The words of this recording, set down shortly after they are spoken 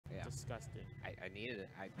disgusting. I needed it.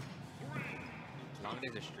 As long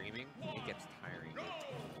as it's streaming, it gets tiring.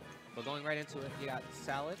 But going right into it, you got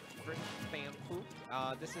Salad for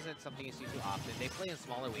FanFu. This isn't something you see too often. They play in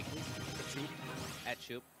smaller weeklies at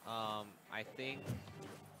Choop. I think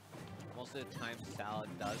most of the time Salad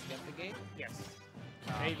does get the game. Yes.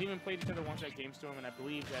 They've even played each other once at Game Storm, and I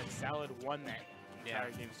believe that Salad won that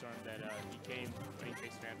entire Game Storm that he came when he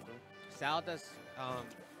faced FanFu. Salad does,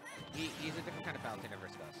 he's a different kind of Palutena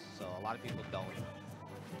versus us, so a lot of people don't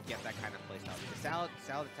get that kind of playstyle. Because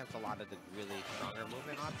Salad attempts a lot of the really stronger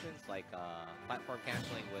movement options, like platform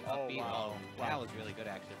canceling with upbeat. Wow. That was really good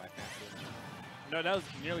actually by FanFu. No, that was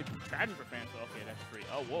nearly tragic for FanFu. Okay, that's free.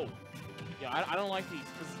 Oh, whoa. Yeah, I don't like these,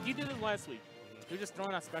 because he did it last week. He was just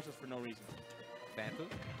throwing out specials for no reason. FanFu?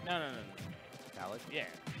 No. Salad? Yeah.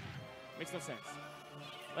 Makes no sense.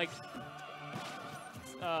 Like,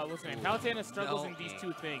 what's her name? Palutena struggles in these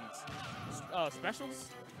two things. Specials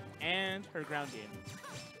and her ground game.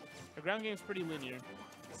 Her ground game is pretty linear.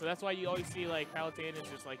 So that's why you always see, like, Palutena is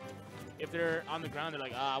just, like, if they're on the ground, they're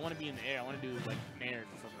like, I want to be in the air. I want to do, like, nairs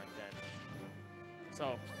or something like that.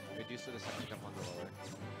 So. Reduce to the second jump on the lower.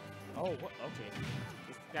 Oh, what? Okay.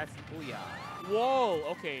 That's Booyah. Whoa,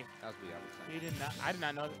 okay. That was Booyah%. He did not, I did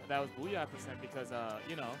not know that was Booyah% because,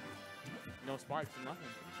 you know, no sparks or nothing.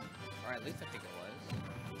 Or at least I think it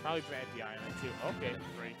was. Probably bad DI too. Okay,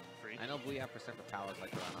 free. I know Booyah% for Pal is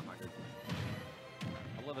like around 100.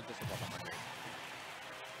 A little bit just above 100.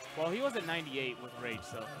 Well, he was at 98 with Rage,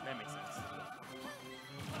 so that makes sense.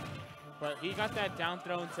 But he got that down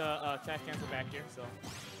throw into attack cancel back here, so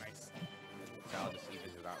nice. Salad just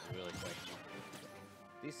eases it out really quick.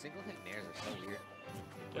 These single hit nairs are so weird.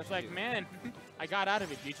 It's like, man, I got out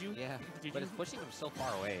of it, did you? Yeah, but it's pushing him so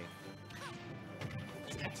far away.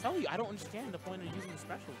 I tell you, I don't understand the point of using the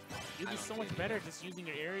specials. You'd be so much better just using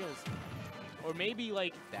your aerials. Or maybe,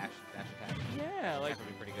 like... Dash attack. Yeah, like, would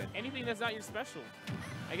be pretty good. Anything that's not your special.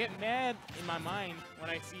 I get mad in my mind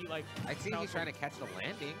when I see, like... I see he's trying to catch the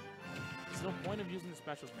landing. There's no point of using the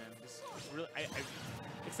specials, man. Just really,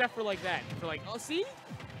 except for, like, that. For, like, oh, see?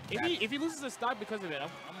 If he loses a stock because of it,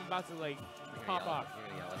 I'm about to, like, pop off. You're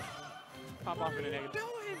gonna yell at him. Pop off in a negative.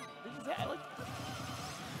 What is that? Like,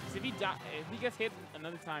 if he gets hit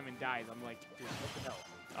another time and dies, I'm like, dude, what the hell?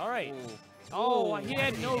 All right. Ooh. Oh, he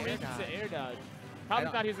had no reason to air dodge. Probably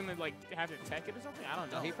thought he was gonna like have to tech it or something. I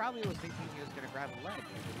don't know. No, he probably was thinking he was gonna grab a ledge.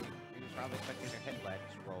 He was probably expecting a hit ledge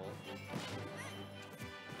roll.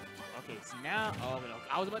 Okay, so now, oh no,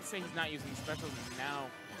 I was about to say he's not using specials, and now,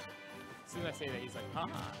 as soon as I say that, he's like,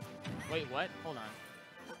 haha. Wait, what? Hold on.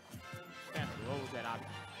 What was that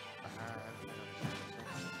object?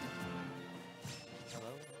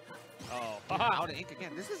 Oh, out of ink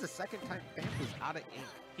again. This is the second time FanFu's out of ink.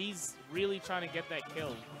 He's really trying to get that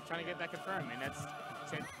kill, trying to get that confirmed, and that's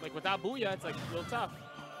like without Booyah, it's like real tough.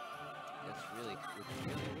 It's really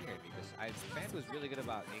weird because FanFu's really good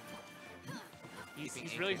about ink.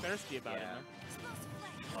 He's really thirsty about it.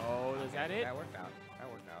 Huh? Oh, is that it? That worked out.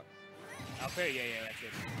 Oh, fair. Yeah, that's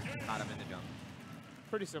it. Caught him in the jump.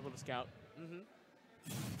 Pretty simple to scout.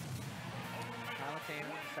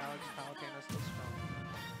 Palutena's still strong.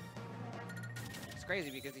 It's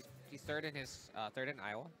crazy because he's third in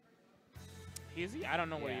Iowa. Is he? I don't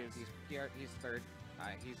know what he is. He's third.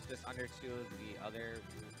 He's just under two of the other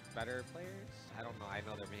better players. I don't know. I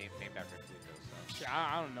know they're named after two of those. So.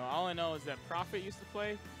 I don't know. All I know is that Prophet used to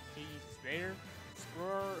play. He's there.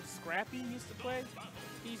 Scrappy used to play.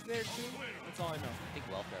 He's there too. That's all I know. I think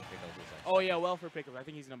Welfare Pickles is actually. Oh yeah, Welfare Pickles. I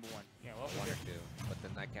think he's number one. Yeah, Welfare. One or two. But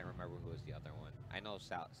then I can't remember who was the other one. I know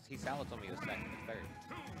Salad told me he was second or third.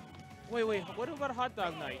 Wait. What about Hot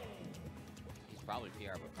Dog Night? He's probably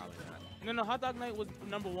PR, but probably not. No. Hot Dog Night was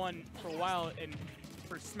number one for a while, and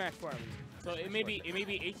for Smash 4 at least. So it may be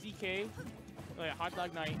HDK, like Hot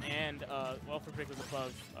Dog Night, and Welfare Pickles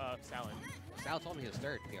above Salad. Salad told me he was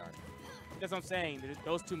third PR. That's what I'm saying.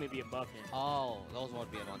 Those two may be above him. Oh, those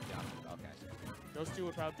would be above him. Okay. Those two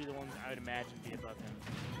would probably be the ones I would imagine be above him.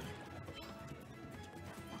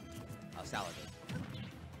 Salad is.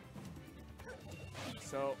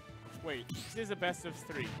 So, wait. This is a best of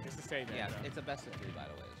 3, just to say that. Yeah, it's a best of 3, by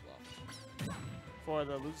the way, as well. For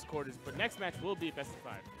the loose quarters. But next match will be a best of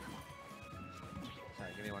 5.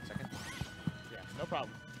 Sorry, give me 1 second. Yeah, no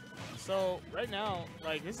problem. So, right now,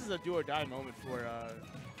 like, this is a do or die moment for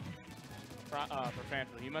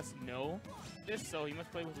FanFu. He must know this, so he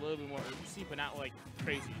must play with a little bit more urgency, but not like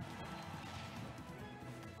crazy.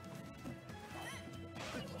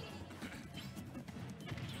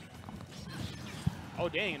 Oh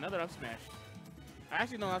dang, another up smash.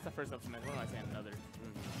 Actually, no, that's the first up smash. What am I saying? Another.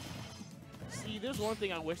 See, there's one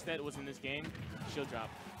thing I wish that was in this game. Shield drop.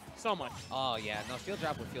 So much. Oh yeah, no, shield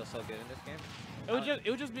drop would feel so good in this game. It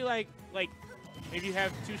would just be like if you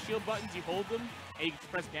have 2 shield buttons, you hold them and you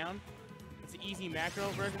press down. It's an easy macro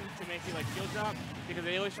version to make it like shield drop because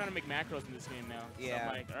they always trying to make macros in this game now. Yeah. So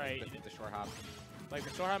I'm like, all right. The short hop. Like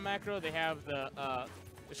the short hop macro, they have the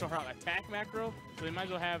short hop attack macro, so they might as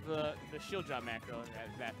well have the shield drop macro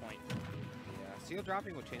at that point. Yeah, shield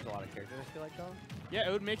dropping would change a lot of characters. I feel like though. Yeah,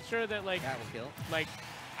 it would make sure that like that will kill. Like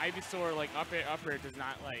Ivysaur like up air does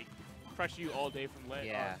not like crush you all day from leg.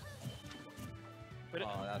 Yeah. But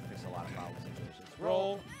oh, that would fix a lot of foul situations.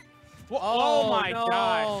 Roll. Oh my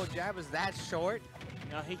gosh! Oh, jab was that short?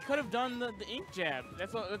 No, he could have done the ink jab.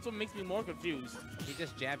 That's what makes me more confused. He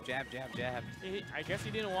just jab. I guess he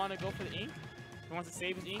didn't want to go for the ink. He wants to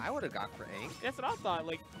save his ink. I would have gone for ink. That's what I thought.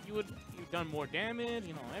 Like you've done more damage,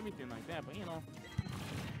 you know, everything like that. But you know.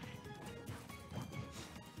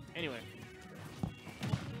 Anyway.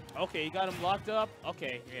 Okay, you got him locked up.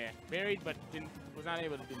 Okay, yeah, buried, but was not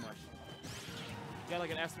able to do much. Got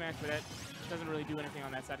like an F smash, but that doesn't really do anything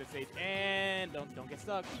on that side of the stage. And don't get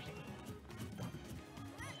stuck.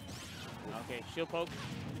 Okay, shield poke.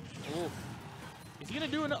 Ooh. Is he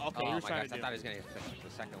gonna do it? Okay, he was trying to do. I thought he was gonna get the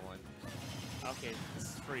second one. Okay, this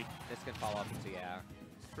is free. This can follow up into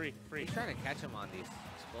It's free. He's trying to catch him on these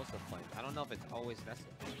explosive flames. I don't know if it's always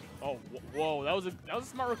necessary. Oh, whoa! That was a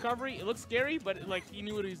smart recovery. It looks scary, but like he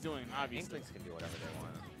knew what he was doing. Obviously. Inklings can do whatever they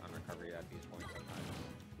want on recovery at these points sometimes.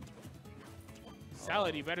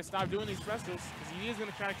 Salad, you better stop doing these specials because he is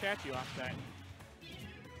gonna try to catch you off that.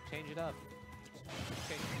 Change it up.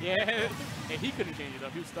 Yeah, and he couldn't change it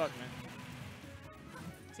up. He was stuck, man.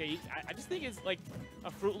 See, I just think it's like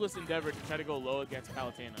a fruitless endeavor to try to go low against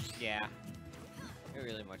Palutena. Yeah, it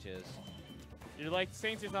really much is. You're like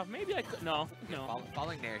saying to yourself, maybe I could. No.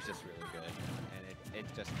 Falling Nair is just really good, and it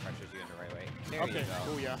just pressures you in the right way. There Okay. you go.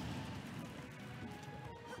 Oh yeah.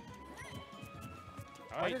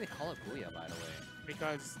 Why do they call it Booyah, by the way?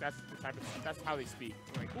 Because that's how they speak.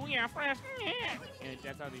 They're like, Booyah, fresh, yeah. And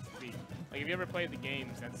that's how they speak. Like if you ever played the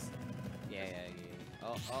games, that's. Yeah.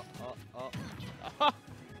 Oh.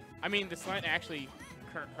 I mean, the slant actually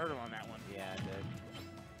hurt him on that one. Yeah, it did.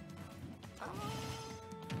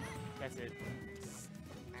 That's it.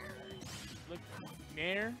 Look,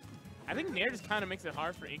 Nair. I think Nair just kind of makes it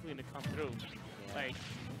hard for Inkling to come through. Yeah. Like,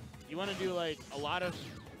 you want to do like a lot of.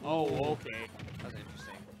 Oh, okay. That was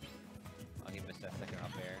interesting. Oh, he missed that second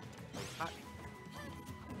up air. Oh, he's hot.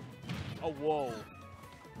 Oh, whoa.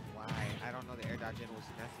 Why? I don't know. The air dodge in was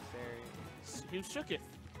necessary. He shook it.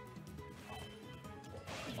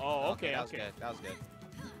 Oh, okay. That was good. That was good.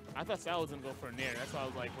 I thought Sal was gonna go for a Nair. That's why I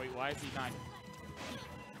was like, wait, why is he not?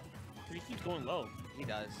 Because he keeps going low. He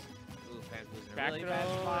does. Ooh, FanFu's in a Back really throw, bad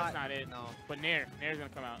spot. that's not it. No. But Nair's gonna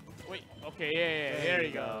come out. Wait, okay, yeah, there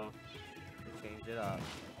you go. He changed it up.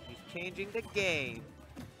 He's changing the game.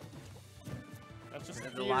 That's just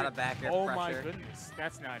There's a lot of back air pressure. Oh my goodness,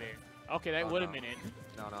 that's not it. Okay, that would have been it.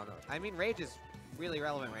 No. I mean, Rage is really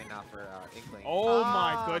relevant right now for Inkling. Oh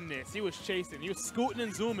my goodness, he was chasing. He was scooting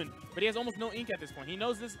and zooming, but he has almost no ink at this point. He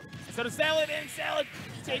knows this. And so the Salad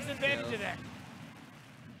takes advantage of that.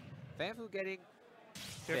 FanFu getting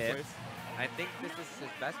Fifth place. I think this is his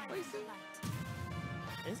best placing.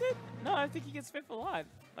 Is it? No, I think he gets fifth a lot.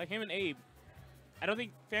 Like him and Abe. I don't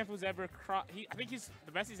think FanFu's ever I think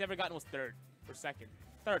the best he's ever gotten was third or second.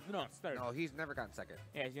 Third. No, it's third. No, he's never gotten second.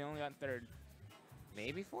 Yeah, he's only gotten third.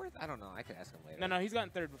 Maybe fourth? I don't know. I could ask him later. No, he's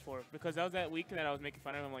gotten third before because that was that week that I was making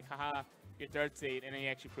fun of him. Like, haha, you're third seed, and then he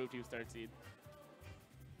actually proved he was third seed.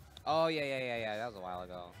 Oh yeah. That was a while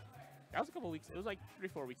ago. That was a couple weeks. It was like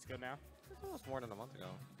 3-4 weeks ago now. It was almost more than a month ago.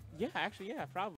 Yeah, actually, yeah, probably.